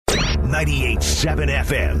98.7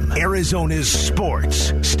 FM, Arizona's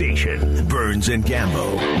sports station. Burns and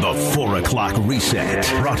Gambo, the 4 o'clock reset.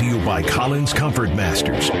 Brought to you by Collins Comfort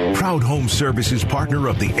Masters, proud home services partner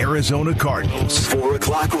of the Arizona Cardinals. 4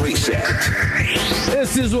 o'clock reset.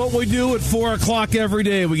 This is what we do at 4 o'clock every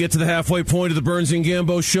day. We get to the halfway point of the Burns and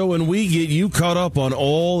Gambo show, and we get you caught up on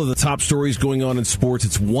all of the top stories going on in sports.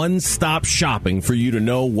 It's one-stop shopping for you to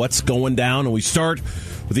know what's going down, and we start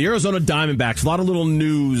with the Arizona Diamondbacks. A lot of little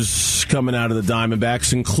news coming out of the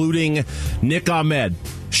Diamondbacks, including Nick Ahmed.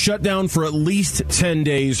 Shut down for at least 10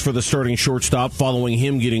 days for the starting shortstop following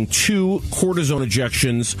him getting 2 cortisone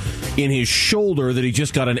injections in his shoulder that he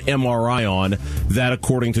just got an MRI on. That,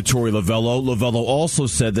 according to Torey Lovello. Lovello also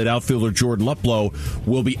said that outfielder Jordan Luplow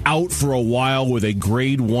will be out for a while with a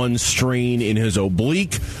grade 1 strain in his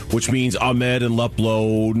oblique, which means Ahmed and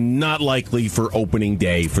Luplow not likely for opening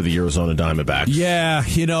day for the Arizona Diamondbacks. Yeah,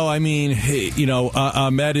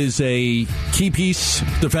 Ahmed is a key piece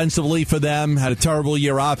defensively for them. Had a terrible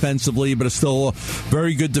year offensively, but is still a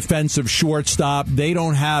very good defensive shortstop. They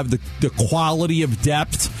don't have the quality of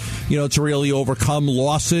depth, to really overcome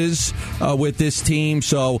losses with this team.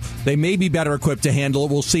 So they may be better equipped to handle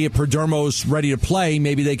it. We'll see if Perdomo's ready to play.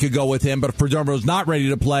 Maybe they could go with him. But if Perdomo's not ready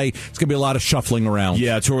to play, it's going to be a lot of shuffling around.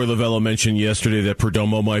 Yeah, Torey Lovello mentioned yesterday that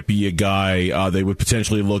Perdomo might be a guy they would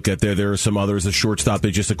potentially look at there. There are some others, a shortstop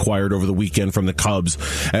they just acquired over the weekend from the Cubs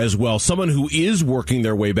as well. Someone who is working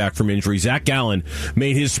their way back from injury, Zach Gallen,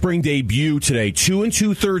 made his spring debut today. 2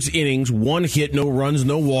 2/3 innings, 1 hit, no runs,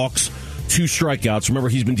 no walks, 2 strikeouts. Remember,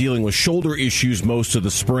 he's been dealing with shoulder issues most of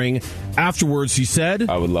the spring. Afterwards, he said,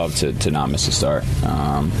 I would love to not miss a start.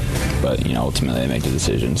 But, ultimately they make the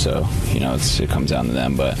decision. So, it comes down to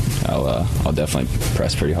them. But I'll definitely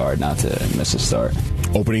press pretty hard not to miss a start.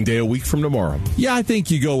 Opening day a week from tomorrow. Yeah, I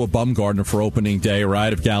think you go with Bumgarner for opening day,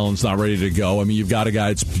 right? If Gallen's not ready to go. I mean, you've got a guy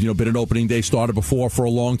that's been an opening day starter before for a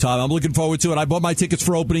long time. I'm looking forward to it. I bought my tickets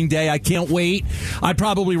for opening day. I can't wait. I'd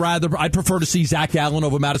prefer to see Zach Gallen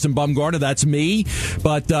over Madison Bumgarner. That's me.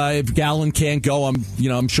 But if Gallen can't go,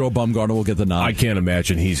 I'm sure Bumgarner will get the nod. I can't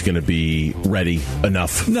imagine he's going to be ready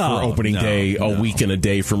enough for opening day a week and a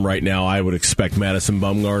day from right now. I would expect Madison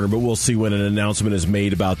Bumgarner, but we'll see when an announcement is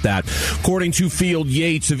made about that. According to Field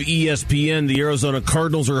Yates of ESPN, the Arizona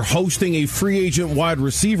Cardinals are hosting a free agent wide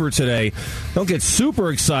receiver today. Don't get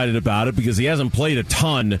super excited about it because he hasn't played a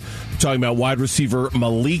ton. I'm talking about wide receiver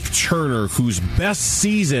Malik Turner, whose best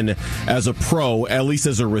season as a pro, at least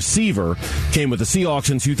as a receiver, came with the Seahawks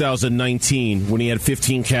in 2019 when he had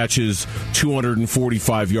 15 catches,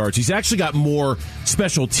 245 yards. He's actually got more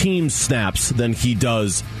special teams snaps than he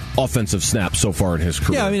does offensive snaps so far in his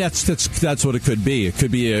career. Yeah, I mean, that's what it could be. It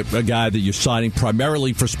could be a guy that you're signing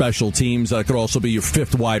primarily for special teams. That could also be your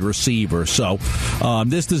 5th wide receiver. So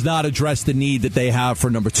this does not address the need that they have for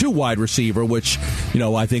number 2 wide receiver, which,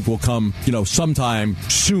 I think will come, sometime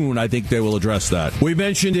soon. I think they will address that. We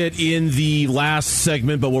mentioned it in the last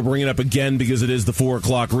segment, but we'll bring it up again because it is the 4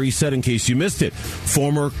 o'clock reset in case you missed it.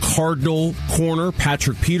 Former Cardinal corner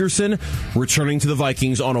Patrick Peterson returning to the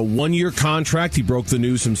Vikings on a 1-year contract. He broke the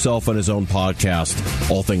news himself on his own podcast,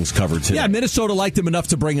 All Things Covered today. Yeah, Minnesota liked him enough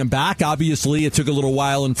to bring him back. Obviously, it took a little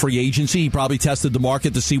while in free agency. He probably tested the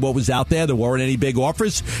market to see what was out there. There weren't any big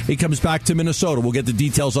offers. He comes back to Minnesota. We'll get the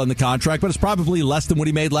details on the contract, but it's probably less than what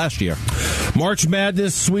he made last year. March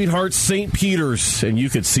Madness, sweetheart St. Peter's, and you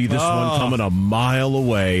could see this one coming a mile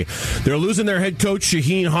away. They're losing their head coach,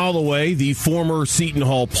 Shaheen Holloway. The former Seton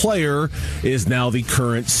Hall player is now the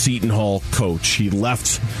current Seton Hall coach. He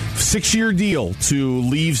left 6-year deal to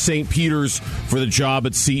leave St. Peter's for the job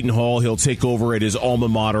at Seton Hall. He'll take over at his alma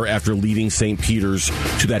mater after leading St. Peter's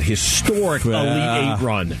to that historic Elite 8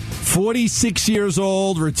 run. 46 years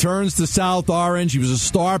old, returns to South Orange. He was a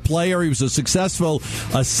star player. He was a successful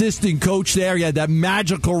assistant coach there. He had that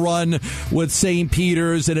magical run with St.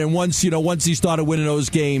 Peter's, and then once he started winning those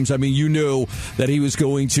games, I mean, you knew that he was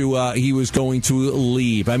going to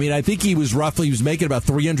leave. I mean, I think he was making about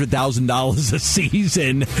 $300,000 a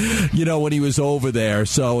season, when he was over there.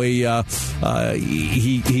 So he's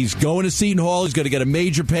going to Seton Hall. He's going to get a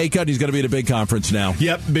major pay cut. He's going to be at a big conference now.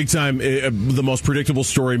 Yep, big time. The most predictable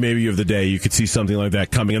story maybe of the day. You could see something like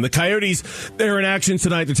that coming. And the Coyotes, they're in action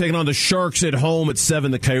tonight. They're taking on the Sharks at home at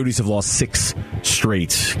 7. The Coyotes have lost 6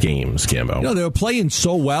 straight games, Gambo. They were playing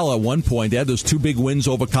so well at one point. They had those 2 big wins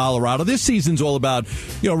over Colorado. This season's all about,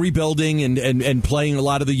 rebuilding and playing a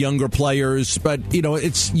lot of the younger players. But,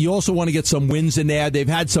 you also want to get some wins in there. They've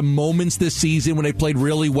had some moments this season when they played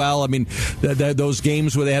really well. I mean, those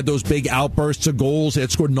games where they had those big outbursts of goals. They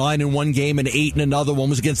had scored 9 in one game and 8 8 in another one,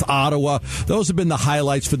 was against Ottawa. Those have been the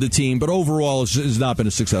highlights for the team, but overall it's not been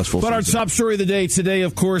a successful season. But our top story of the day today,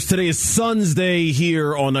 of course, today is Suns Day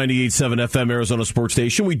here on 98.7 FM Arizona Sports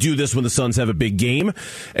Station. We do this when the Suns have a big game,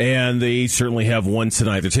 and they certainly have one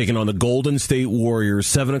tonight. They're taking on the Golden State Warriors.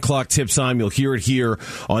 7 o'clock tip time. You'll hear it here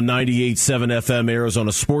on 98.7 FM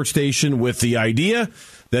Arizona Sports Station with the idea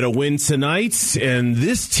that a win tonight, and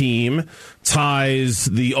this team ties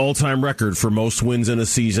the all-time record for most wins in a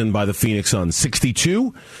season by the Phoenix Suns.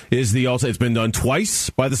 62 is the all-time. It's been done twice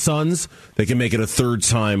by the Suns. They can make it a third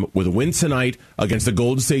time with a win tonight against the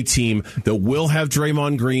Golden State team that will have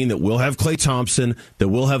Draymond Green, that will have Klay Thompson, that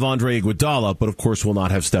will have Andre Iguodala, but of course will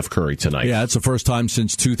not have Steph Curry tonight. Yeah, it's the first time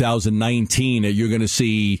since 2019 that you're going to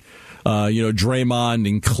see Draymond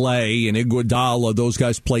and Klay and Iguodala, those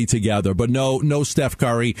guys play together, but no Steph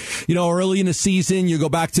Curry. Early in the season, you go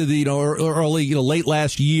back to the late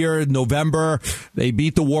last year, November, they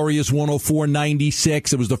beat the Warriors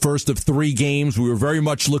 104-96. It was the first of 3 games. We were very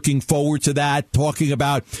much looking forward to that, talking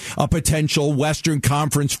about a potential Western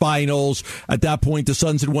Conference Finals. At that point, the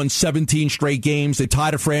Suns had won 17 straight games. They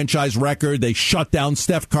tied a franchise record. They shut down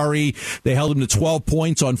Steph Curry. They held him to 12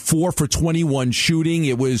 points on 4 for 21 shooting.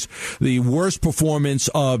 It was the worst performance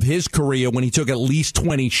of his career when he took at least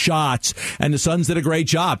 20 shots, and the Suns did a great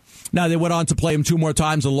job. Now, they went on to play him 2 more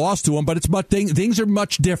times and lost to him, but things are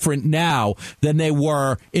much different now than they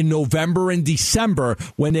were in November and December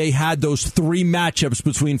when they had those 3 matchups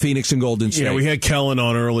between Phoenix and Golden State. Yeah, we had Kellen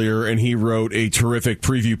on earlier, and he wrote a terrific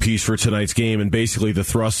preview piece for tonight's game, and basically the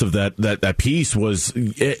thrust of that piece was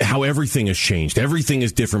how everything has changed. Everything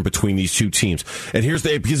is different between these two teams. And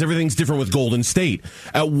because everything's different with Golden State.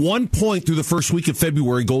 At one point through the first week of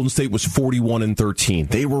February, Golden State was 41-13.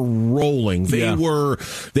 They were rolling. They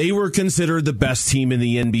were considered the best team in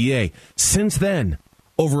the NBA. Since then,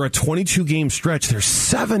 over a 22-game stretch, they're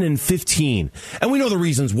 7-15. And we know the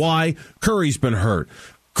reasons why. Curry's been hurt.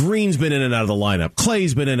 Green's been in and out of the lineup.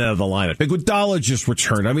 Clay's been in and out of the lineup. Iguodala just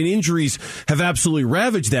returned. I mean, injuries have absolutely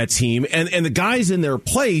ravaged that team. And the guys in their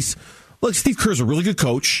place, look, Steve Kerr's a really good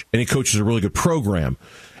coach, and he coaches a really good program.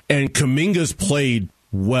 And Kuminga's played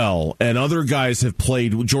well, and other guys have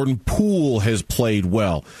played. Jordan Poole has played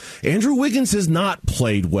well. Andrew Wiggins has not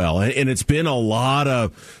played well, and it's been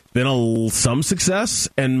some success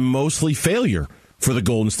and mostly failure for the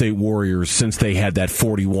Golden State Warriors since they had that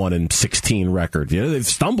 41-16 record. They've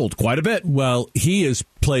stumbled quite a bit. Well, he has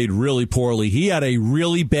played really poorly. He had a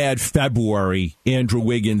really bad February, Andrew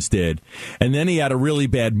Wiggins did, and then he had a really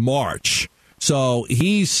bad March. So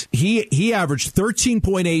he averaged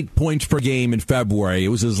 13.8 points per game in February. It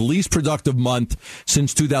was his least productive month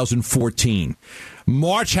since 2014.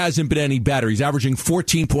 March hasn't been any better. He's averaging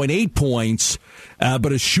 14.8 points,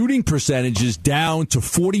 but his shooting percentage is down to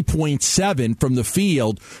 40.7 from the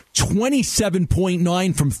field,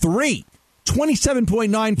 27.9 from 3.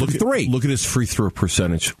 27.9 from 3. Look at his free throw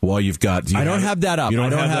percentage while you've got... I don't have that up. I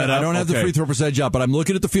don't have the free throw percentage up, but I'm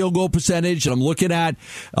looking at the field goal percentage, and I'm looking at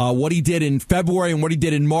what he did in February and what he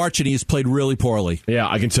did in March, and he's played really poorly. Yeah,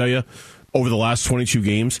 I can tell you, over the last 22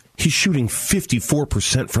 games, he's shooting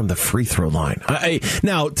 54% from the free throw line.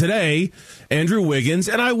 Now, today, Andrew Wiggins,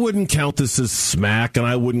 and I wouldn't count this as smack, and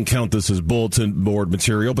I wouldn't count this as bulletin board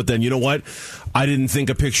material, but then, you know what? I didn't think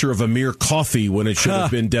a picture of Amir Coffey when it should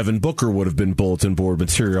have been Devin Booker would have been bulletin board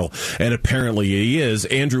material, and apparently he is.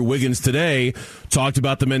 Andrew Wiggins today talked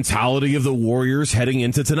about the mentality of the Warriors heading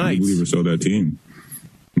into tonight. I believe we saw that team.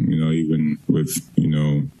 Even with,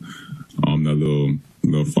 that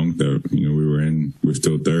little funk that we were in, we're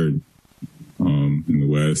still third in the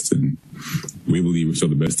West, and we believe we're still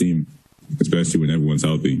the best team, especially when everyone's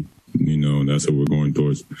healthy. That's what we're going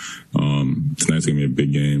towards. Tonight's gonna be a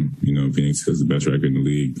big game. Phoenix has the best record in the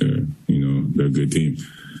league. They're a good team.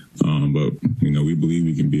 But we believe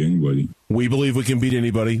we can beat anybody. We believe we can beat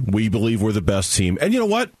anybody. We believe we're the best team. And you know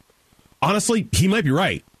what? Honestly, he might be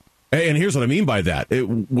right. And here's what I mean by that.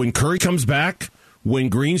 When Curry comes back, when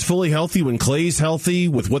Green's fully healthy, when Clay's healthy,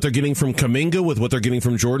 with what they're getting from Kuminga, with what they're getting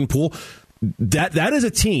from Jordan Poole, that is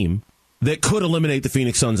a team that could eliminate the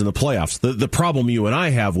Phoenix Suns in the playoffs. The problem you and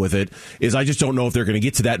I have with it is I just don't know if they're going to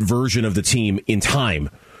get to that version of the team in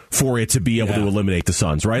time for it to be able to eliminate the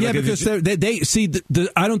Suns, right? Yeah, because they see.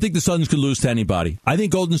 I don't think the Suns could lose to anybody. I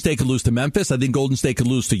think Golden State could lose to Memphis. I think Golden State could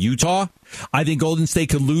lose to Utah. I think Golden State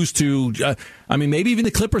could lose to. Maybe even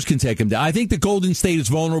the Clippers can take them down. I think the Golden State is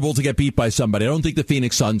vulnerable to get beat by somebody. I don't think the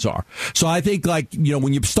Phoenix Suns are. So I think,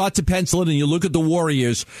 when you start to pencil it and you look at the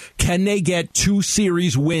Warriors, can they get 2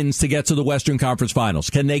 series wins to get to the Western Conference Finals?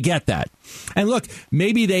 Can they get that? And look,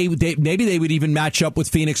 maybe they would even match up with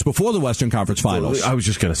Phoenix before the Western Conference Finals. I was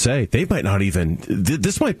just going to say, they might not even,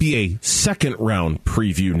 this might be a second round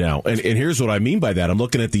preview now. And here's what I mean by that. I'm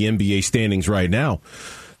looking at the NBA standings right now.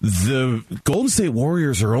 The Golden State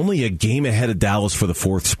Warriors are only a game ahead of Dallas for the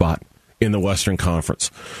 4th spot in the Western Conference.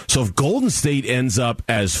 So if Golden State ends up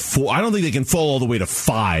as 4, I don't think they can fall all the way to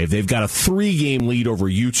 5. They've got a 3-game lead over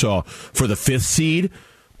Utah for the 5th seed.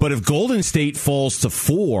 But if Golden State falls to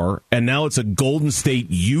 4, and now it's a Golden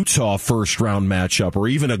State-Utah first-round matchup, or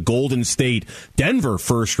even a Golden State-Denver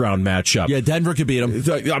first-round matchup. Yeah, Denver could beat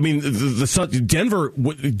them. I mean, Denver,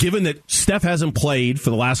 given that Steph hasn't played for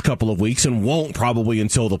the last couple of weeks and won't probably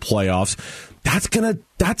until the playoffs,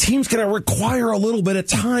 that team's going to require a little bit of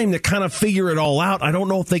time to kind of figure it all out. I don't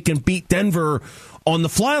know if they can beat Denver on the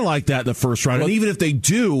fly like that in the first round. And even if they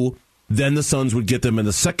do, then the Suns would get them in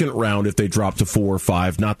the second round if they drop to 4 or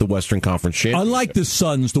 5, not the Western Conference Championship. Unlike the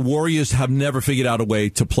Suns, the Warriors have never figured out a way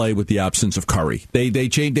to play with the absence of Curry. They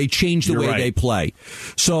changed the way they play.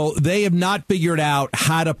 So they have not figured out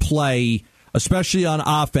how to play, especially on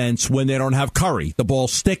offense, when they don't have Curry. The ball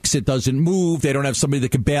sticks, it doesn't move, they don't have somebody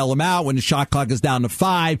that can bail them out when the shot clock is down to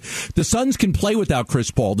 5. The Suns can play without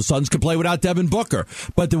Chris Paul. The Suns can play without Devin Booker.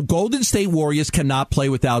 But the Golden State Warriors cannot play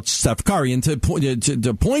without Steph Curry. And to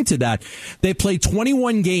point to that, they played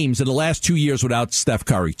 21 games in the last 2 years without Steph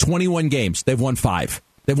Curry. 21 games. They've won 5.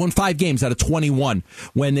 They've won 5 games out of 21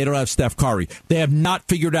 when they don't have Steph Curry. They have not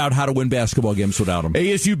figured out how to win basketball games without him.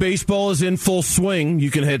 ASU baseball is in full swing.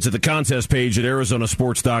 You can head to the contest page at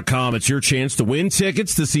ArizonaSports.com. It's your chance to win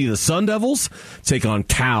tickets to see the Sun Devils take on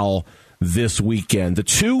Cal this weekend. The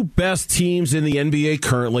 2 best teams in the NBA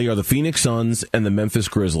currently are the Phoenix Suns and the Memphis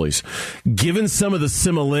Grizzlies. Given some of the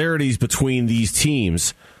similarities between these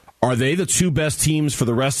teams, are they the 2 best teams for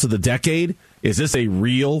the rest of the decade? Is this a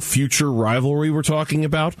real future rivalry we're talking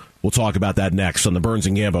about? We'll talk about that next on the Burns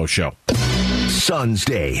and Gambo Show. Suns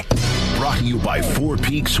Day, brought to you by Four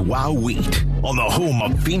Peaks Wow Wheat, on the home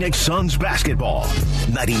of Phoenix Suns basketball.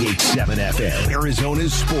 98.7 FM,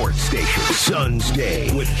 Arizona's sports station. Suns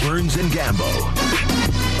Day with Burns and Gambo.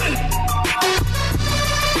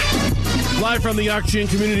 Live from the Auction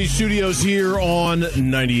Community Studios here on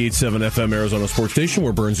 98.7 FM, Arizona Sports Station.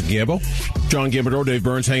 We're Burns and Gambo. John Gambador, Dave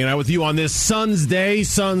Burns hanging out with you on this Suns Day.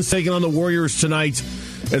 Suns taking on the Warriors tonight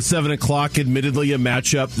at 7 o'clock. Admittedly, a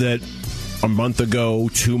matchup that a month ago,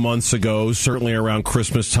 2 months ago, certainly around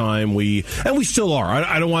Christmas time, we still are.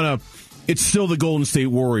 I don't want to... It's still the Golden State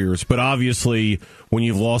Warriors, but obviously when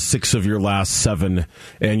you've lost 6 of your last 7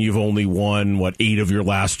 and you've only won, 8 of your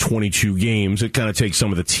last 22 games, it kind of takes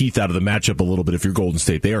some of the teeth out of the matchup a little bit if you're Golden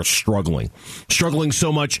State. They are struggling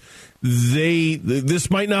so much. This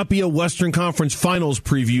might not be a Western Conference Finals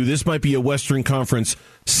preview. This might be a Western Conference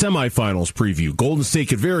semifinals preview. Golden State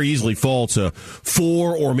could very easily fall to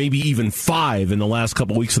 4 or maybe even 5 in the last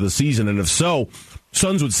couple weeks of the season, and if so,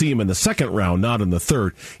 Suns would see him in the second round, not in the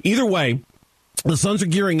third. Either way, the Suns are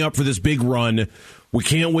gearing up for this big run. We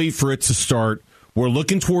can't wait for it to start. We're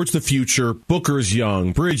looking towards the future. Booker's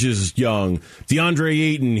young. Bridges is young. DeAndre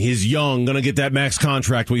Ayton is young. Going to get that max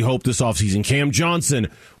contract, we hope, this offseason. Cam Johnson,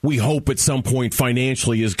 we hope at some point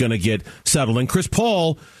financially is going to get settled. And Chris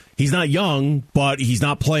Paul, he's not young, but he's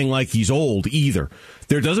not playing like he's old either.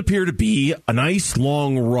 There does appear to be a nice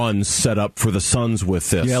long run set up for the Suns with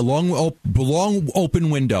this. Yeah, long open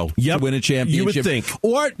window to win a championship. You would think.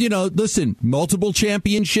 Or, listen, multiple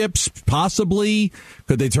championships, possibly.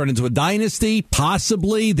 Could they turn into a dynasty?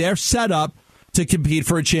 Possibly. They're set up to compete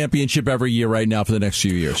for a championship every year right now for the next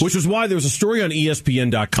few years. Which is why there's a story on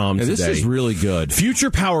ESPN.com today. This is really good. Future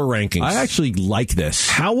power rankings. I actually like this.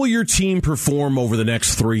 How will your team perform over the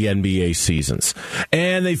next 3 NBA seasons?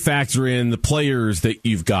 And they factor in the players that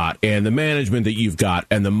you've got and the management that you've got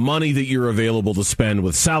and the money that you're available to spend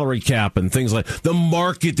with salary cap and things like the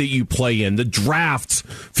market that you play in, the drafts,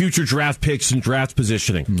 future draft picks and draft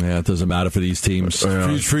positioning. Yeah, it doesn't matter for these teams.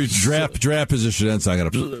 Draft position, that's not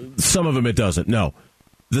going to... Some of them it doesn't. No,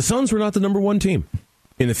 the Suns were not the number 1 team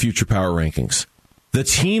in the future power rankings. The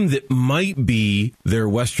team that might be their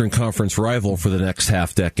Western Conference rival for the next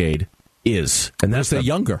half decade is, and that's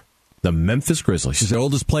younger. The Memphis Grizzlies. The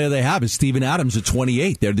oldest player they have is Steven Adams at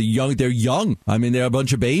 28. They're young. I mean, they're a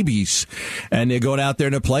bunch of babies, and they're going out there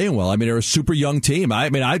and they're playing well. I mean, they're a super young team.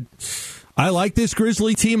 I like this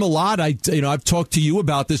Grizzly team a lot. I've talked to you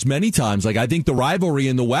about this many times. I think the rivalry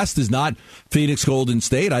in the West is not Phoenix Golden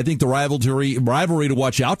State. I think the rivalry to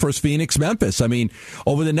watch out for is Phoenix Memphis. I mean,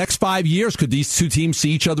 over the next 5 years, could these 2 teams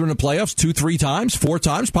see each other in the playoffs 2, 3 times, 4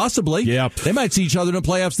 times, possibly? Yeah, they might see each other in the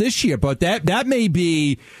playoffs this year. But that may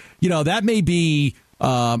be,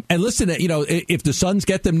 And listen, if the Suns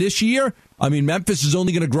get them this year, I mean, Memphis is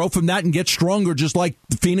only going to grow from that and get stronger, just like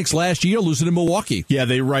Phoenix last year, losing to Milwaukee. Yeah,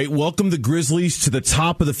 they write, welcome the Grizzlies to the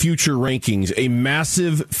top of the future rankings. A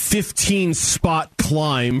massive 15-spot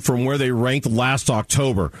climb from where they ranked last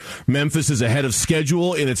October. Memphis is ahead of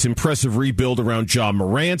schedule in its impressive rebuild around Ja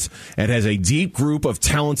Morant and has a deep group of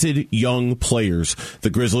talented young players. The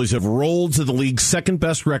Grizzlies have rolled to the league's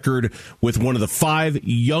second-best record with one of the 5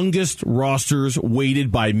 youngest rosters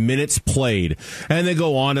weighted by minutes played. And they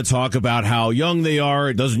go on to talk about how young they are.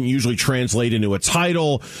 It doesn't usually translate into a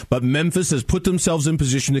title, but Memphis has put themselves in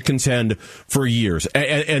position to contend for years.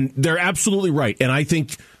 And they're absolutely right. And I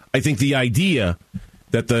think the idea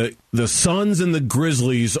that the Suns and the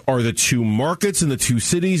Grizzlies are the 2 markets and the 2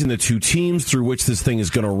 cities and the 2 teams through which this thing is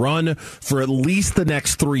going to run for at least the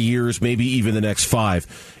next 3 years, maybe even the next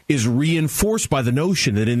 5, is reinforced by the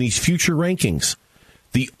notion that in these future rankings,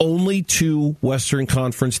 the only 2 Western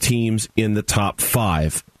Conference teams in the top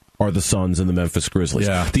 5 are the Suns and the Memphis Grizzlies.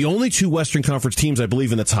 Yeah. The only 2 Western Conference teams, I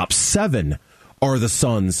believe, in the top 7 are the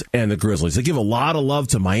Suns and the Grizzlies. They give a lot of love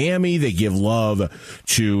to Miami. They give love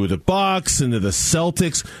to the Bucks and to the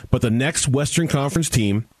Celtics. But the next Western Conference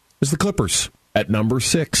team is the Clippers at number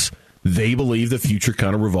 6. They believe the future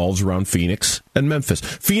kind of revolves around Phoenix and Memphis.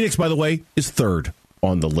 Phoenix, by the way, is 3rd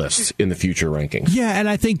on the list in the future rankings. Yeah, and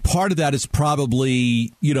I think part of that is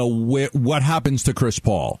probably, what happens to Chris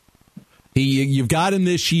Paul. You've got him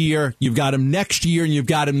this year, you've got him next year, and you've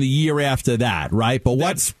got him the year after that, right? But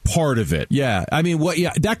that's part of it. Yeah, I mean,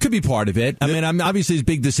 that could be part of it. I mean, obviously there's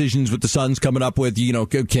big decisions with the Suns coming up with,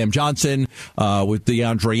 Cam Johnson, with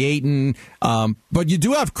DeAndre Ayton. But you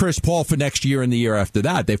do have Chris Paul for next year and the year after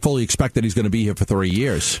that. They fully expect that he's going to be here for 3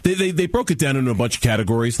 years. They broke it down into a bunch of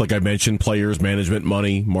categories, like I mentioned: players, management,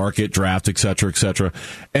 money, market, draft, et cetera, et cetera.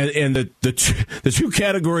 And the 2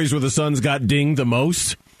 categories where the Suns got dinged the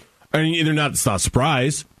most, I mean, it's not a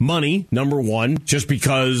surprise. Money, number 1, just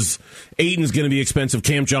because Ayton's going to be expensive,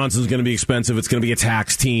 Cam Johnson's going to be expensive, it's going to be a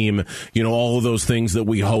tax team, all of those things that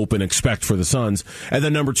we hope and expect for the Suns. And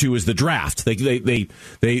then number 2 is the draft. But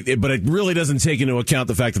it really doesn't take into account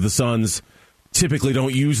the fact that the Suns typically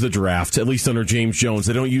don't use the draft, at least under James Jones.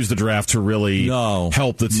 They don't use the draft to really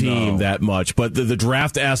help the team that much. But the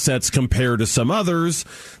draft assets compared to some others,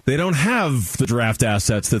 they don't have the draft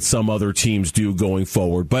assets that some other teams do going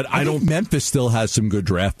forward. But I don't. Memphis still has some good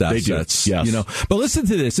draft assets. They do, yes. But listen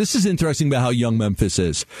to this. This is interesting about how young Memphis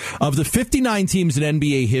is. Of the 59 teams in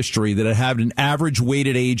NBA history that have an average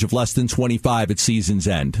weighted age of less than 25 at season's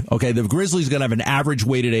end, okay, the Grizzlies are going to have an average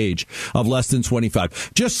weighted age of less than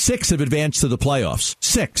 25. Just 6 have advanced to the playoffs.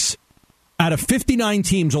 6. Out of 59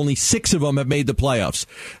 teams, only 6 of them have made the playoffs.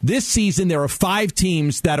 This season, there are 5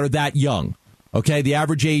 teams that are that young. Okay, the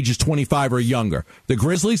average age is 25 or younger. The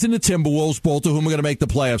Grizzlies and the Timberwolves, both of whom are going to make the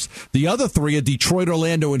playoffs. The other 3 are Detroit,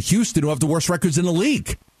 Orlando, and Houston, who have the worst records in the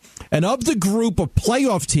league. And of the group of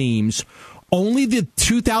playoff teams, only the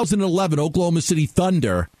 2011 Oklahoma City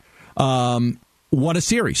Thunder won a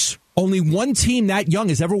series. Only one team that young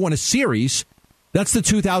has ever won a series. That's the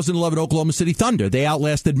 2011 Oklahoma City Thunder. They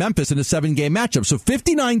outlasted Memphis in a 7-game matchup. So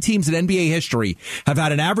 59 teams in NBA history have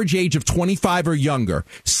had an average age of 25 or younger.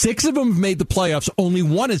 6 of them have made the playoffs. Only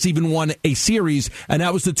 1 has even won a series, and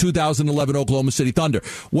that was the 2011 Oklahoma City Thunder.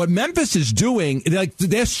 What Memphis is doing,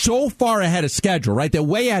 they're so far ahead of schedule, right? They're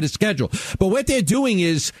way ahead of schedule. But what they're doing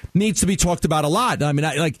needs to be talked about a lot. I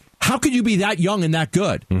mean, how can you be that young and that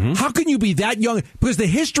good? Mm-hmm. How can you be that young? Because the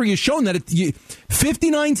history has shown that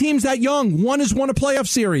 59 teams that young, 1 has won a playoff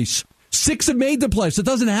series. 6 have made the playoffs. It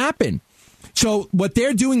doesn't happen. So what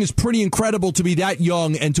they're doing is pretty incredible to be that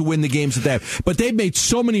young and to win the games that they have. But they've made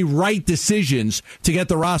so many right decisions to get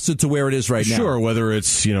the roster to where it is right now. Sure, whether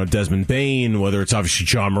it's Desmond Bane, whether it's obviously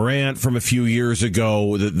John Morant from a few years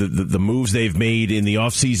ago, the moves they've made in the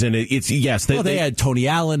offseason, they had Tony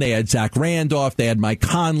Allen, they had Zach Randolph, they had Mike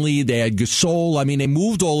Conley, they had Gasol. I mean, they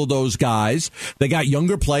moved all of those guys. They got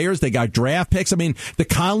younger players. They got draft picks. I mean, the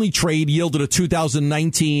Conley trade yielded a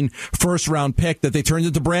 2019 first-round pick that they turned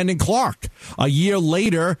into Brandon Clark. A year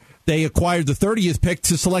later, they acquired the 30th pick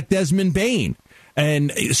to select Desmond Bane.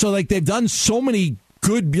 And so, they've done so many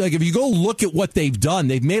good, if you go look at what they've done,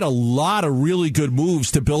 they've made a lot of really good moves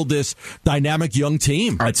to build this dynamic young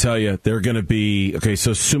team. I tell you, they're going to be, so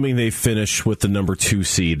assuming they finish with the number 2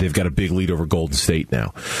 seed, they've got a big lead over Golden State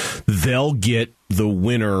now. They'll get the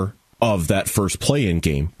winner of that first play-in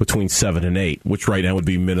game between 7 and 8, which right now would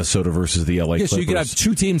be Minnesota versus the LA Clippers. So you could have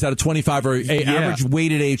 2 teams out of 25 or average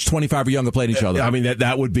weighted age 25 or younger playing each other. I mean,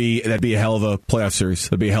 that'd be a hell of a playoff series.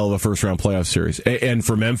 That'd be a hell of a first-round playoff series. And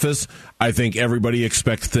for Memphis, I think everybody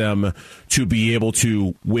expects them to be able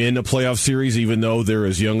to win a playoff series, even though they're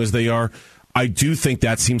as young as they are. I do think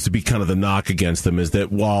that seems to be kind of the knock against them, is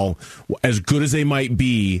that while as good as they might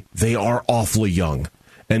be, they are awfully young.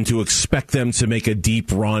 And to expect them to make a deep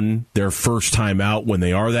run their first time out when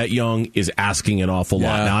they are that young is asking an awful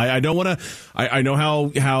lot. Now, I don't want to. I know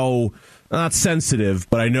how not sensitive,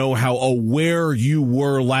 but I know how aware you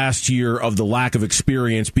were last year of the lack of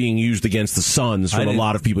experience being used against the Suns from a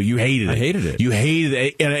lot of people. You hated it. I hated it. You hated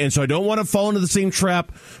it. And so I don't want to fall into the same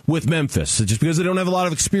trap with Memphis. Just because they don't have a lot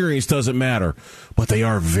of experience doesn't matter. But they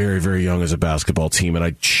are very, very young as a basketball team, and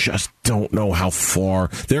I just don't know how far.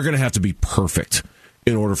 They're going to have to be perfect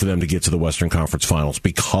in order for them to get to the Western Conference Finals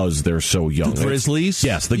because they're so young. The Grizzlies?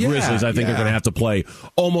 Yes, the Grizzlies, I think, are going to have to play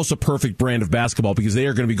almost a perfect brand of basketball because they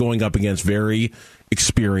are going to be going up against very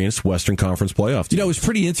experienced Western Conference playoff teams. You know, it's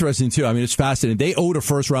pretty interesting, too. I mean, it's fascinating. They owed a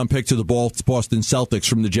first-round pick to the Boston Celtics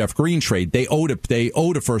from the Jeff Green trade. They owed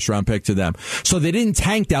a first-round pick to them. So they didn't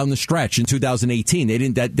tank down the stretch in 2018. They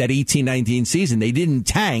didn't that 18-19 season. They didn't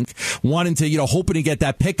tank, wanting to, hoping to get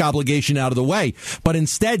that pick obligation out of the way. But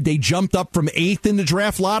instead, they jumped up from 8th in the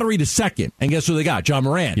draft lottery to 2nd. And guess who they got? John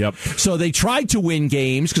Morant. Yep. So they tried to win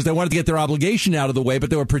games because they wanted to get their obligation out of the way, but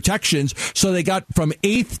there were protections. So they got from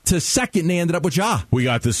 8th to 2nd, and they ended up with Ja. We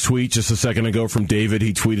got this tweet just a second ago from David.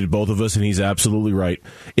 He tweeted both of us, and he's absolutely right.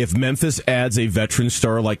 If Memphis adds a veteran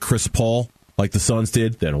star like Chris Paul, like the Suns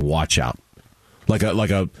did, then watch out. Like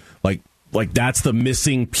that's the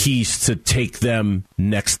missing piece to take them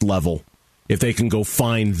next level. If they can go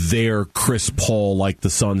find their Chris Paul like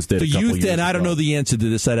the Suns did. The youth, and I don't know the answer to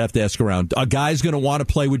this. I'd have to ask around. A guy's going to want to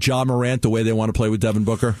play with Ja Morant the way they want to play with Devin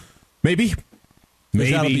Booker? Maybe.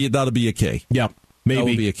 That'll be a key. Yeah. Maybe. That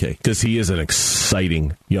will be a key. Because he is an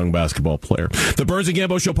exciting young basketball player. The Burns and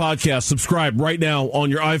Gambo Show podcast. Subscribe right now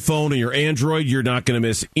on your iPhone and your Android. You're not going to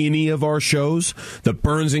miss any of our shows. The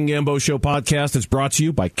Burns and Gambo Show podcast is brought to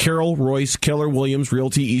you by Carol Royce Keller Williams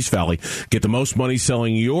Realty East Valley. Get the most money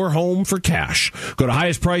selling your home for cash. Go to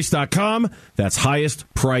highestprice.com. That's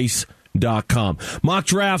highestprice.com. Mock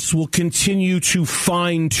drafts will continue to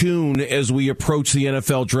fine-tune as we approach the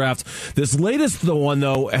NFL draft. This latest one,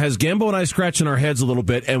 though, has Gambo and I scratching our heads a little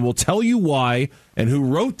bit, and we'll tell you why and who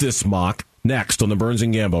wrote this mock next on the Burns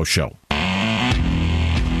and Gambo Show.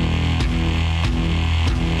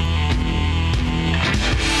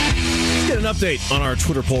 Let's get an update on our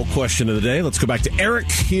Twitter poll question of the day. Let's go back to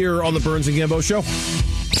Eric here on the Burns and Gambo Show.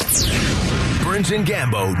 Burns and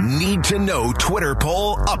Gambo need to know Twitter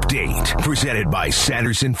poll update. Presented by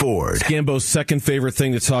Sanderson Ford. Gambo's second favorite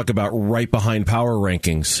thing to talk about right behind power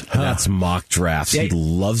rankings. That's mock drafts. He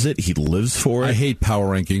loves it. He lives for it. I hate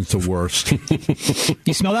power rankings the worst.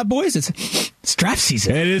 You smell that, boys? It's draft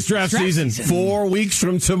season. It is draft season. 4 weeks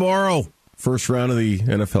from tomorrow. First round of the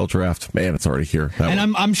NFL draft. Man, it's already here.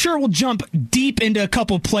 I'm sure we'll jump deep into a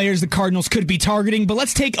couple of players the Cardinals could be targeting, but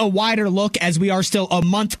let's take a wider look as we are still a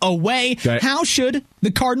month away. Okay. How should the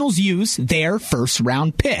Cardinals use their first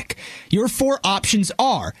round pick? Your 4 options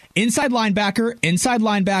are edge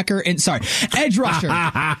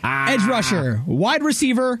rusher, wide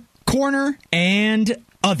receiver, corner, and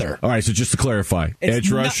other. All right, so just to clarify,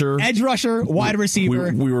 edge rusher, wide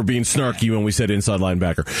receiver. We were being snarky when we said inside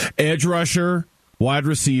linebacker. Edge rusher, wide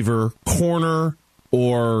receiver, corner,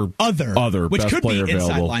 or other which best could player be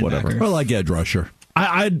inside available, linebacker. whatever. Well, like edge rusher.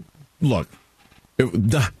 I'd look.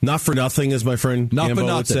 Not for nothing, as my friend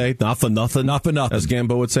Gambo would say. Not for nothing, as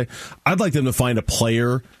Gambo would say. I'd like them to find a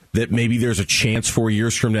player that maybe there's a chance 4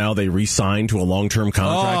 years from now they re-sign to a long-term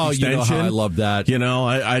contract extension. You know how I love that.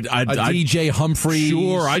 I'd DJ Humphries.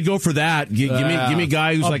 Sure, I'd go for that. Give me a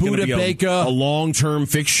guy who's like going to be a long-term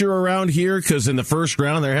fixture around here, because in the first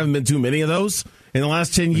round there haven't been too many of those in the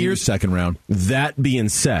last 10 years. Second round. That being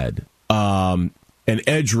said, an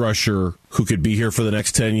edge rusher who could be here for the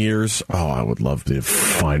next 10 years. Oh, I would love to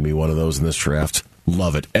find me one of those in this draft.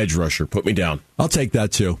 Love it. Edge rusher. Put me down. I'll take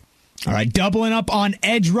that too. All right, doubling up on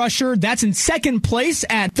edge rusher. That's in second place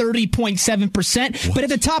at 30.7%. But at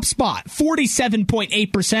the top spot,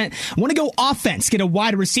 47.8%. Want to go offense? Get a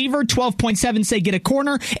wide receiver. 12.7% say get a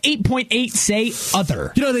corner. 8.8% say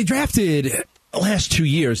other. They drafted last 2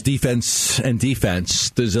 years defense. You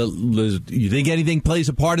think anything plays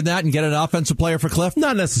a part in that and get an offensive player for Cliff?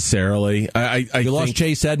 Not necessarily. You lost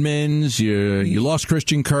Chase Edmonds. You lost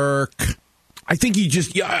Christian Kirk. I think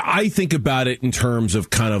I think about it in terms of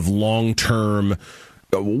kind of long-term,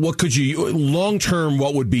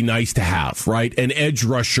 what would be nice to have, right? An edge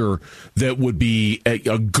rusher that would be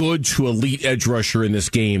a good to elite edge rusher in this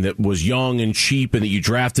game that was young and cheap and that you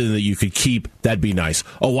drafted and that you could keep. That'd be nice.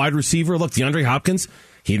 A wide receiver, look, DeAndre Hopkins,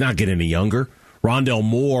 he's not getting any younger. Rondell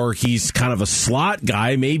Moore, he's kind of a slot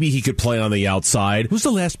guy. Maybe he could play on the outside. Who's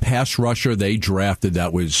the last pass rusher they drafted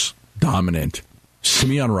that was Dominant.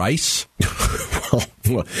 Simeon Rice?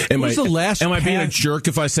 Am I being a jerk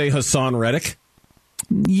if I say Hassan Reddick?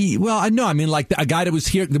 Well, I know. I mean, like a guy that was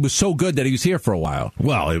here that was so good that he was here for a while.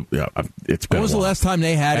 Well, it's been. When was the last time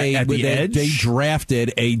they had they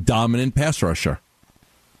drafted a dominant pass rusher?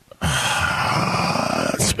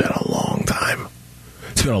 It's been a long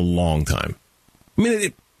time. I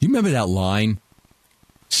mean, you remember that line?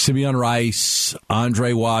 Simeon Rice,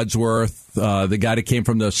 Andre Wadsworth, the guy that came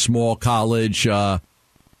from the small college. What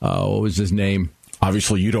was his name?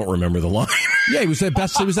 Obviously, you don't remember the line. Yeah, he was their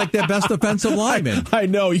best. He was like their best offensive lineman. I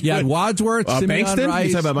know. You had Wadsworth, Simeon Bankston? Rice.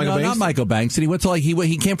 You talking about Michael Bankston? Not Michael Bankston. He went to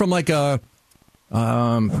he came from he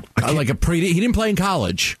didn't play in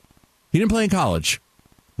college.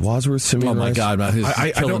 Wadsworth, Simeon Rice. Oh my God,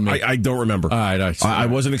 I don't remember. All right, I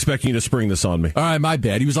wasn't expecting you to spring this on me. All right, my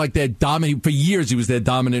bad. He was like their dominant for years. He was their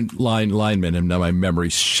dominant lineman, and now my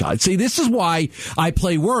memory's shot. See, this is why I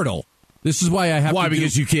play Wordle. This is why I have. Why?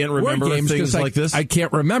 Because you can't remember things like this? I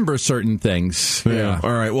can't remember certain things. Yeah.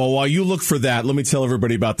 All right. Well, while you look for that, let me tell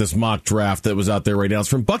everybody about this mock draft that was out there right now. It's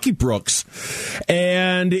from Bucky Brooks,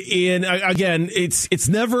 and again, it's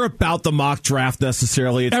never about the mock draft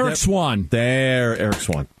necessarily. It's Eric Swan. Eric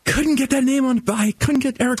Swan. Couldn't get that name on. I couldn't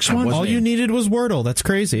get Eric Swan. All you needed was Wordle. That's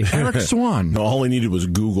crazy. Eric Swan. No, all he needed was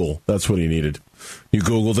Google. That's what he needed. You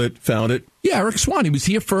Googled it, found it. Yeah, Eric Swan. He was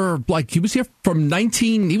here for He was here for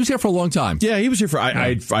a long time. Yeah, he was here for.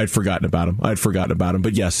 I'd forgotten about him.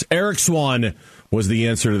 But yes, Eric Swan was the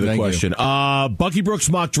answer to the question. Bucky Brooks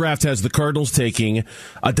mock draft has the Cardinals taking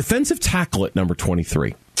a defensive tackle at number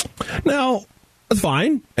 23. Now, that's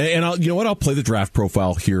fine. And you know what? I'll play the draft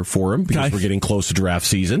profile here for him because we're getting close to draft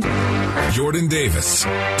season. Jordan Davis,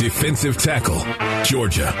 defensive tackle,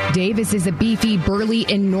 Georgia. Davis is a beefy, burly,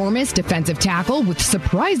 enormous defensive tackle with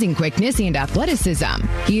surprising quickness and athleticism.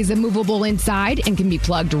 He is immovable inside and can be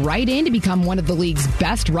plugged right in to become one of the league's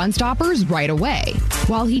best run stoppers right away.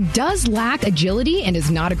 While he does lack agility and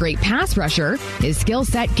is not a great pass rusher, his skill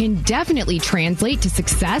set can definitely translate to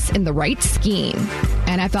success in the right scheme.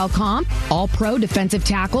 NFL comp, all-pro defensive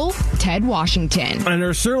tackle, Ted Washington. And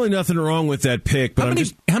there's certainly nothing wrong with that pick.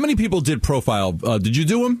 But how many people did profile? Did you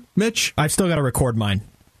do them, Mitch? I've still got to record mine.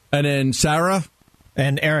 And then Sarah?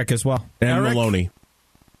 And Eric as well. And Eric? Maloney.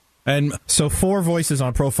 And so 4 voices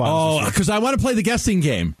on profiles. Oh, because I want to play the guessing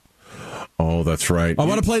game. Oh, that's right. I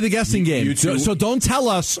want to play the guessing game. So don't tell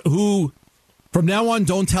us who, from now on,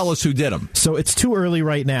 don't tell us who did them. So it's too early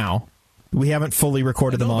right now. We haven't fully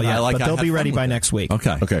recorded them all yet, but they'll be ready by next week.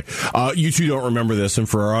 Okay. You two don't remember this, and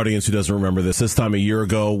for our audience who doesn't remember this time a year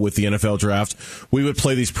ago with the NFL draft, we would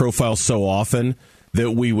play these profiles so often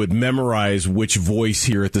that we would memorize which voice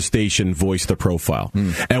here at the station voiced the profile.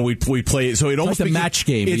 And we play it. So it almost like the match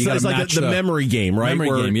game. It's like the memory game, right?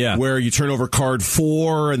 Where you turn over card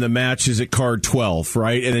 4 and the match is at card 12,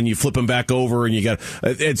 right? And then you flip them back over and you got.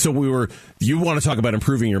 And so you want to talk about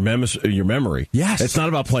improving your memory. Yes. It's not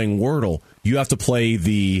about playing Wordle. You have to play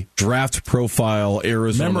the draft profile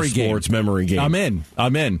Arizona Sports memory game.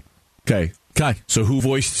 I'm in. Okay. So who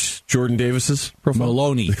voiced Jordan Davis's profile?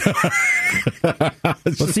 Maloney.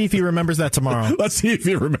 Let's see if he remembers that tomorrow.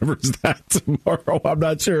 I'm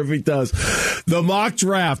not sure if he does. The mock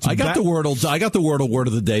draft. I got the Wordle word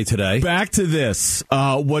of the day today. Back to this.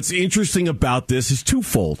 What's interesting about this is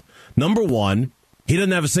twofold. Number one, he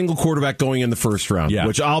doesn't have a single quarterback going in the first round,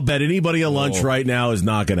 which I'll bet anybody at lunch right now is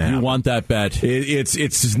not going to happen. You want that bet? It's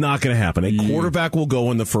just not going to happen. A quarterback will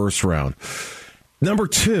go in the first round. Number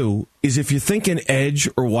two is if you're thinking edge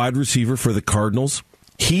or wide receiver for the Cardinals,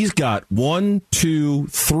 he's got 1, 2,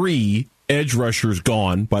 3 edge rushers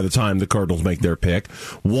gone by the time the Cardinals make their pick.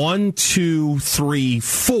 1, 2, 3,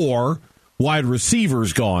 4 wide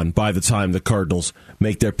receivers gone by the time the Cardinals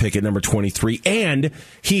make their pick at number 23. And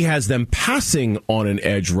he has them passing on an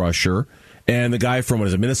edge rusher. And the guy from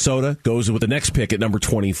Minnesota goes with the next pick at number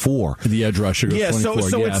 24. The edge rusher goes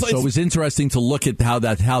 24. So it was interesting to look at how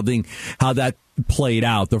that played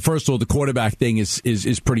out. First of all, the quarterback thing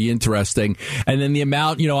is pretty interesting. And then the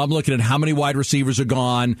amount, I'm looking at how many wide receivers are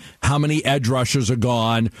gone, how many edge rushers are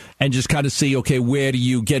gone, and just kind of see, okay, where do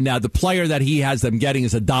you get now? The player that he has them getting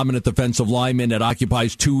is a dominant defensive lineman that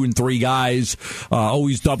occupies 2 and 3 guys,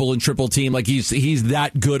 always double and triple team. Like he's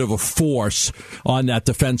that good of a force on that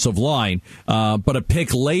defensive line. But a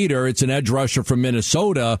pick later, it's an edge rusher from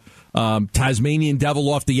Minnesota. Tasmanian devil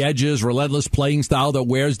off the edges, relentless playing style that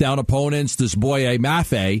wears down opponents, this Boye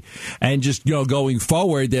Mafe. And just, going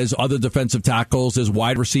forward, there's other defensive tackles. There's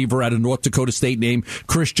wide receiver out of North Dakota State named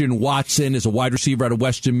Christian Watson. There's a wide receiver out of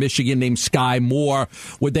Western Michigan named Sky Moore.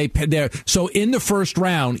 So in the first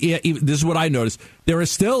round, this is what I noticed. There are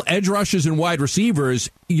still edge rushers and wide receivers,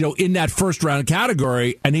 in that first round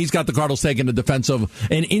category, and he's got the Cardinals taking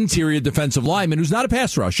an interior defensive lineman who's not a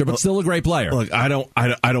pass rusher, but still a great player. Look, I don't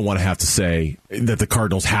want to have to say that the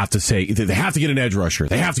Cardinals have to say they have to get an edge rusher,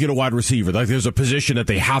 they have to get a wide receiver. Like there's a position that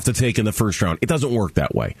they have to take in the first round. It doesn't work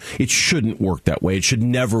that way. It shouldn't work that way. It should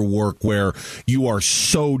never work where you are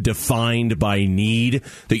so defined by need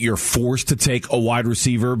that you're forced to take a wide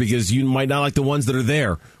receiver because you might not like the ones that are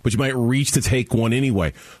there, but you might reach to take one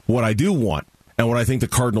anyway. What I do want, and what I think the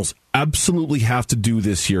Cardinals absolutely have to do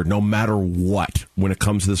this year, no matter what, when it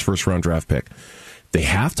comes to this first-round draft pick, they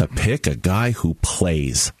have to pick a guy who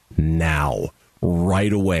plays now,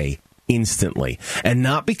 right away, instantly. And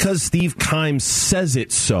not because Steve Keim says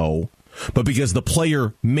it so, but because the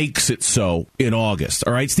player makes it so in August.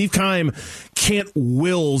 All right, Steve Keim can't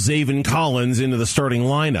will Zaven Collins into the starting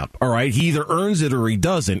lineup. All right, he either earns it or he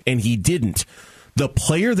doesn't, and he didn't. The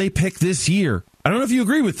player they pick this year, I don't know if you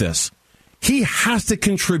agree with this, he has to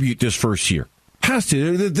contribute this first year. Has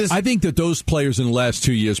to. I think that those players in the last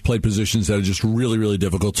 2 years played positions that are just really, really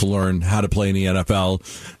difficult to learn how to play in the NFL,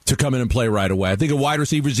 to come in and play right away. I think a wide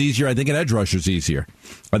receiver is easier. I think an edge rusher is easier.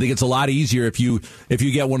 I think it's a lot easier if you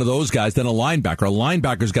get one of those guys than a linebacker. A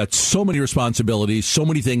linebacker's got so many responsibilities, so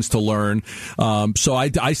many things to learn. So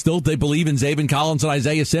I still believe in Zaven Collins and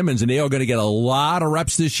Isaiah Simmons, and they are going to get a lot of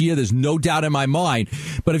reps this year. There's no doubt in my mind.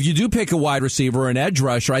 But if you do pick a wide receiver or an edge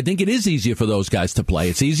rusher, I think it is easier for those guys to play.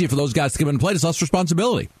 It's easier for those guys to come in and play. There's less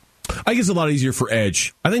responsibility. I think it's a lot easier for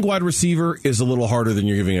edge. I think wide receiver is a little harder than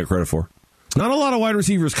you're giving it credit for. Not a lot of wide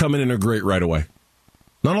receivers come in and are great right away.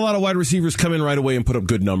 Not a lot of wide receivers come in right away and put up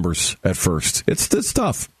good numbers at first. It's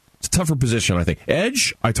tough. It's a tougher position, I think.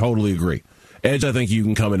 Edge, I totally agree. Edge, I think you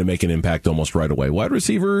can come in and make an impact almost right away. Wide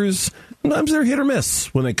receivers, sometimes they're hit or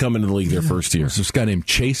miss when they come into the league their first year. Was this guy named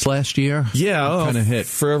Chase last year? Yeah, kind of hit.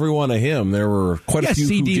 For every one of him, there were quite a few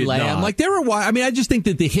CD who did Lamb. not. There were. I mean, I just think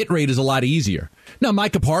that the hit rate is a lot easier. Now,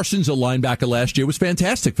 Micah Parsons, a linebacker last year, was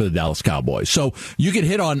fantastic for the Dallas Cowboys. So you can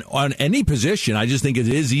hit on any position. I just think it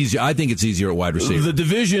is easier. I think it's easier at wide receiver. The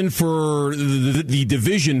division for the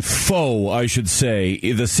division foe, I should say,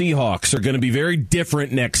 the Seahawks are going to be very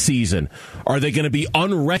different next season. Are they going to be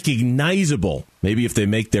unrecognizable? Maybe if they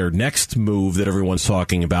make their next move that everyone's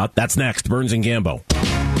talking about. That's next. Burns and Gambo.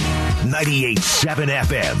 98.7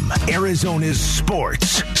 FM, Arizona's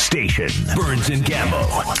sports station. Burns and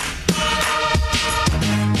Gambo.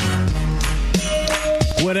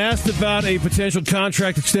 When asked about a potential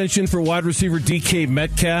contract extension for wide receiver DK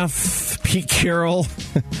Metcalf, Pete Carroll,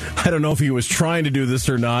 I don't know if he was trying to do this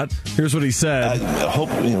or not. Here's what he said. I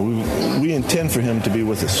hope, we intend for him to be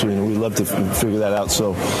with us. We'd love to figure that out.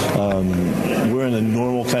 So we're in a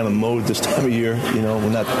normal kind of mode this time of year.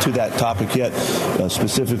 We're not to that topic yet,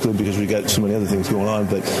 specifically because we got so many other things going on,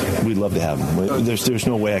 but we'd love to have him. There's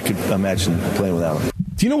no way I could imagine playing without him.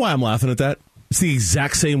 Do you know why I'm laughing at that? It's the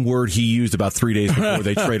exact same word he used about 3 days before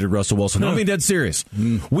they traded Russell Wilson. No, I'm being dead serious.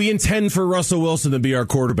 We intend for Russell Wilson to be our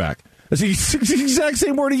quarterback. That's the exact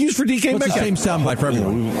same word he used for DK Metcalf. Same soundbite for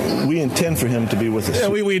everyone. We intend for him to be with us. Yeah,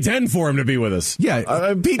 we intend for him to be with us.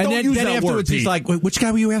 Yeah. Pete, don't use that afterwards, word, Pete. he's like, which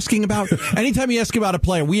guy were you asking about? Anytime you ask about a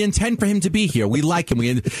player, we intend for him to be here. We like him.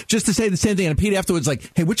 Just to say the same thing. And Pete afterwards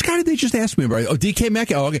like, hey, which guy did they just ask me about? Oh, DK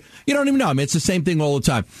Metcalf. Oh, okay. You don't even know. I mean, it's the same thing all the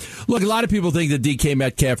time. Look, a lot of people think that DK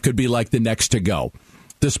Metcalf could be like the next to go,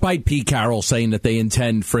 despite Pete Carroll saying that they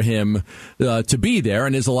intend for him to be there.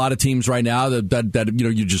 And there's a lot of teams right now that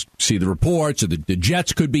you just see the reports, or the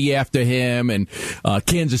Jets could be after him, and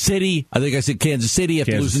Kansas City. I think I said Kansas City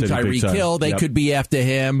after losing Tyreek Hill. They could be after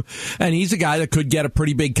him. And he's a guy that could get a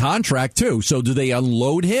pretty big contract, too. So do they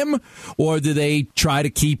unload him, or do they try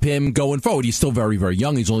to keep him going forward? He's still very, very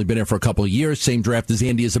young. He's only been here for a couple of years. Same draft as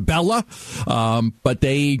Andy Isabella. But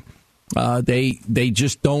they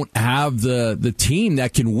just don't have the team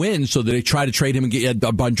that can win, so that they try to trade him and get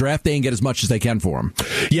on draft day and get as much as they can for him.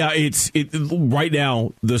 Yeah, it's right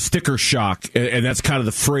now the sticker shock, and that's kind of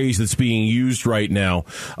the phrase that's being used right now.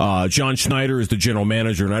 John Schneider is the general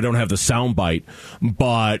manager, and I don't have the soundbite,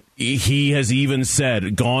 but he has even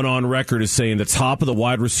gone on record as saying the top of the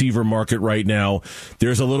wide receiver market right now,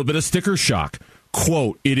 there's a little bit of sticker shock.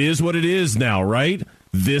 Quote, it is what it is now, right?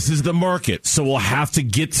 This is the market, so we'll have to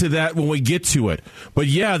get to that when we get to it. But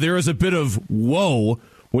yeah, there is a bit of, whoa,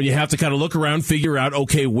 when you have to kind of look around, figure out,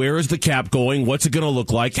 okay, where is the cap going? What's it going to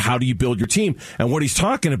look like? How do you build your team? And what he's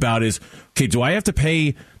talking about is, okay, do I have to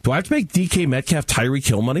make DK Metcalf Tyreek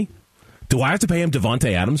Hill money? Do I have to pay him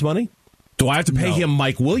Devontae Adams money? Do I have to pay him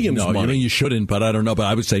Mike Williams money? I mean, you shouldn't, but I don't know. But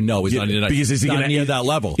I would say no. He's not near that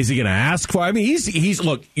level. Is he going to ask for? I mean, he's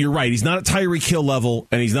look. You're right. He's not at Tyreek Hill level,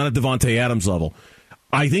 and he's not at Devontae Adams level.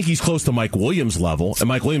 I think he's close to Mike Williams level, and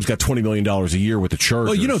Mike Williams got $20 million a year with the Chargers.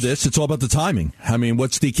 Well, you know this. It's all about the timing. I mean,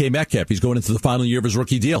 what's DK Metcalf? He's going into the final year of his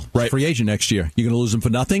rookie deal. Right. Free agent next year. You're going to lose him for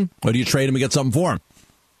nothing, or do you trade him and get something for him?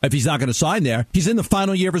 If he's not going to sign there, he's in the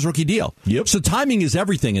final year of his rookie deal. Yep. So timing is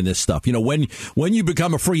everything in this stuff. You know, when you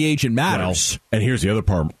become a free agent matters. Well, and here's the other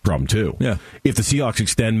problem, too. Yeah. If the Seahawks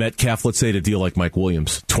extend Metcalf, let's say, to a deal like Mike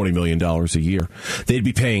Williams, $20 million a year, they'd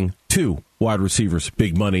be paying 2 wide receivers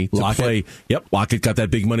big money to Lockett. play. Yep, Lockett got that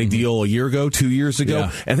big money deal a year ago, 2 years ago.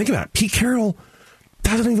 Yeah. And think about it. Pete Carroll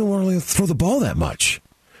doesn't even want to throw the ball that much.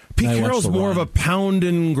 Pete Carroll's more of a pound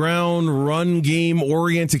and ground, run game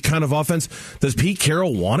oriented kind of offense. Does Pete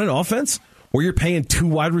Carroll want an offense where you're paying 2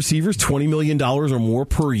 wide receivers $20 million or more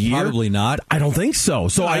per year? Probably not. I don't think so.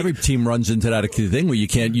 So every team runs into that thing where you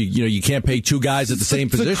can't pay 2 guys at the same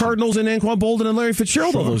position. The Cardinals and Anquan Bolden and Larry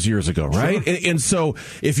Fitzgerald all those years ago, right? Sure. And so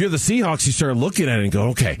if you're the Seahawks, you start looking at it and go,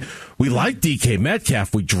 okay, we like DK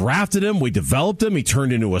Metcalf. We drafted him. We developed him. He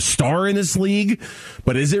turned into a star in this league.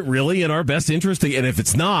 But is it really in our best interest? And if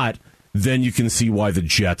it's not, then you can see why the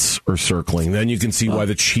Jets are circling. Then you can see why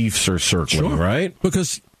the Chiefs are circling, right?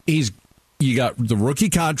 Because you got the rookie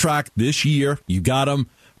contract this year. You got him.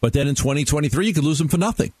 But then in 2023, you could lose him for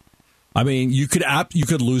nothing. I mean, you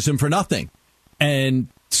could lose him for nothing. And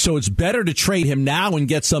so it's better to trade him now and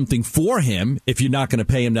get something for him if you're not going to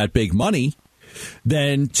pay him that big money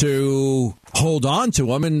than to hold on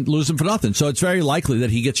to him and lose him for nothing. So it's very likely that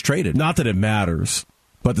he gets traded. Not that it matters.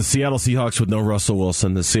 But the Seattle Seahawks with no Russell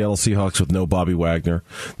Wilson, the Seattle Seahawks with no Bobby Wagner,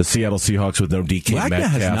 the Seattle Seahawks with no DK Metcalf. Wagner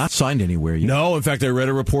has not signed anywhere yet. No, in fact, I read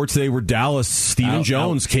a report today where Dallas, Stephen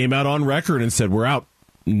Jones came out on record and said, we're out.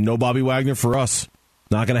 No Bobby Wagner for us.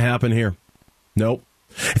 Not going to happen here. Nope.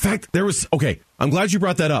 In fact, I'm glad you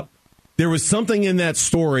brought that up. There was something in that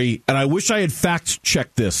story, and I wish I had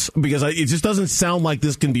fact-checked this, because it just doesn't sound like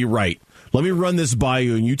this can be right. Let me run this by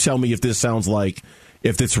you, and you tell me if this sounds like,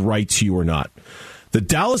 if it's right to you or not. The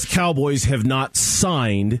Dallas Cowboys have not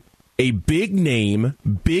signed a big name,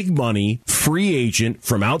 big money free agent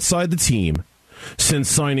from outside the team since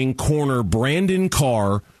signing corner Brandon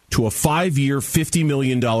Carr to a 5-year, $50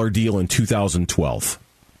 million deal in 2012.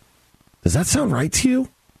 Does that sound right to you?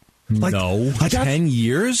 No. 10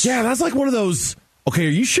 years? Yeah, that's like one of those, okay, are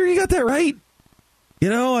you sure you got that right? You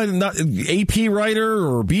know, I'm not AP writer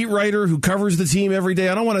or beat writer who covers the team every day.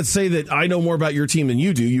 I don't want to say that I know more about your team than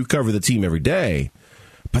you do. You cover the team every day.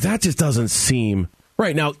 But that just doesn't seem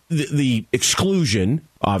right. Now, the exclusion,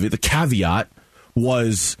 the caveat,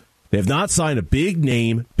 was they have not signed a big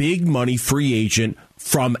name, big money free agent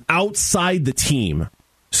from outside the team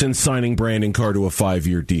since signing Brandon Carr to a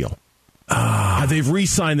 5-year deal. They've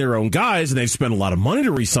re-signed their own guys, and they've spent a lot of money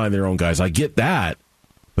to re-sign their own guys. I get that.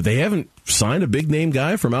 But they haven't signed a big name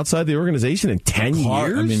guy from outside the organization in 10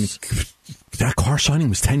 years? I mean, that Carr signing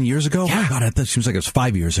was 10 years ago? Yeah. God, that seems like it was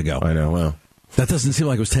 5 years ago. I know, well. That doesn't seem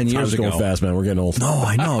like it was 10 years ago. Time's going fast, man. We're getting old. No,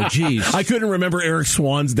 I know. Jeez. I couldn't remember Eric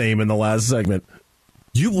Swan's name in the last segment.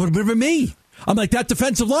 You would remember me. I'm like, that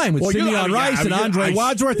defensive line with Simeon Rice and Andre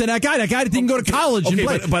Wadsworth and that guy that didn't go to college and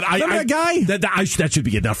play. But remember that guy? That should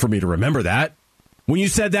be enough for me to remember that. When you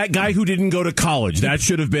said that guy who didn't go to college, that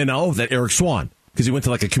should have been, that Eric Swan. Because he went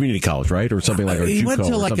to like a community college, right? Or something like that. He went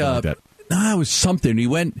to like that. No, it was something. He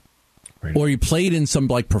went, or he played in some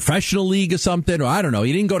like professional league or something, or I don't know.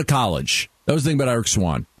 He didn't go to college. That was the thing about Eric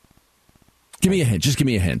Swan. Give me a hint. Just give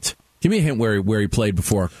me a hint. Give me a hint where he played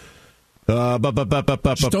before. Just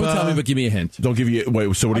don't tell me, but give me a hint. Don't give you.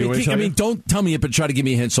 Wait. So what do you want to tell me? Don't tell me it, but try to give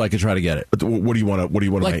me a hint so I can try to get it. What do you want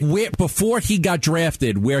to? Like where before he got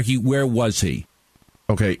drafted? Where was he?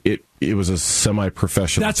 Okay, it was a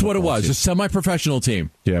semi-professional. That's what it was. Team. A semi-professional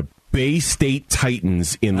team. Yeah, Bay State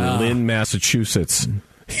Titans in Lynn, Massachusetts.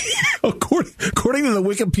 According to the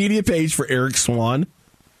Wikipedia page for Eric Swan,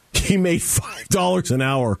 he made $5 an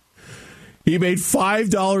hour. He made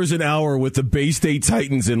 $5 an hour with the Bay State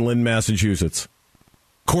Titans in Lynn, Massachusetts.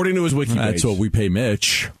 According to his Wiki page. That's what we pay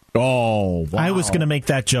Mitch. Oh, wow. I was going to make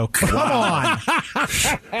that joke. Come on.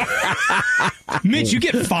 Mitch, you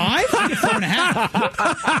get 5? You get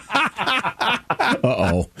 4.5.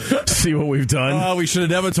 Uh-oh. See what we've done? Oh, we should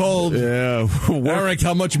have never told Eric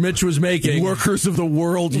how much Mitch was making. Workers of the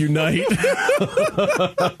world unite.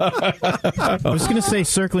 I was going to say,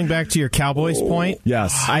 circling back to your Cowboys point,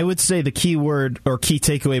 yes, I would say the key word or key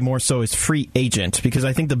takeaway more so is free agent, because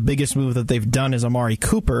I think the biggest move that they've done is Amari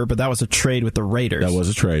Cooper, but that was a trade with the Raiders. That was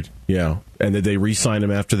a trade, yeah. And did they re-sign him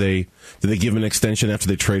after did they give him an extension after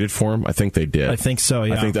they traded for him? I think they did. I think so,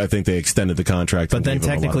 yeah. I think they extended the contract. But then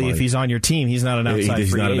technically, if he's on your team, he's not an outside free agent.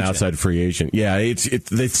 He's not an outside free agent. Yeah,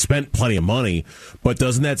 they've spent plenty of money, but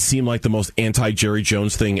doesn't that seem like the most anti-Jerry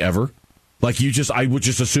Jones thing ever? Like I would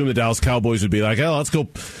just assume the Dallas Cowboys would be like, oh, let's go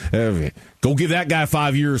give that guy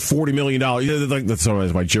 5 years, $40 million. Like that's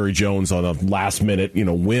my Jerry Jones on a last minute,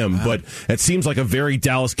 whim. But it seems like a very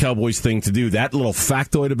Dallas Cowboys thing to do. That little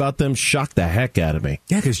factoid about them shocked the heck out of me.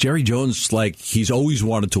 Yeah, because Jerry Jones, he's always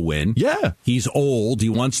wanted to win. Yeah, he's old. He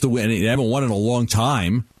wants to win. He haven't won in a long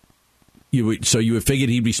time. So you would figured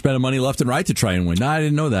he'd be spending money left and right to try and win. No, I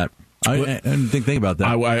didn't know that. I didn't think about that.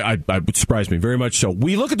 I would surprise me very much so.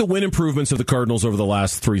 We look at the win improvements of the Cardinals over the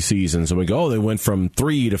last 3 seasons, and we go, they went from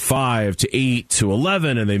 3 to 5 to 8 to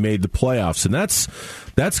 11, and they made the playoffs, and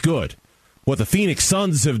that's good. What the Phoenix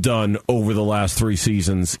Suns have done over the last 3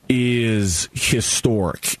 seasons is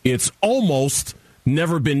historic. It's almost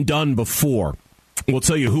never been done before. We'll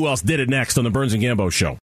tell you who else did it next on the Burns and Gambo Show.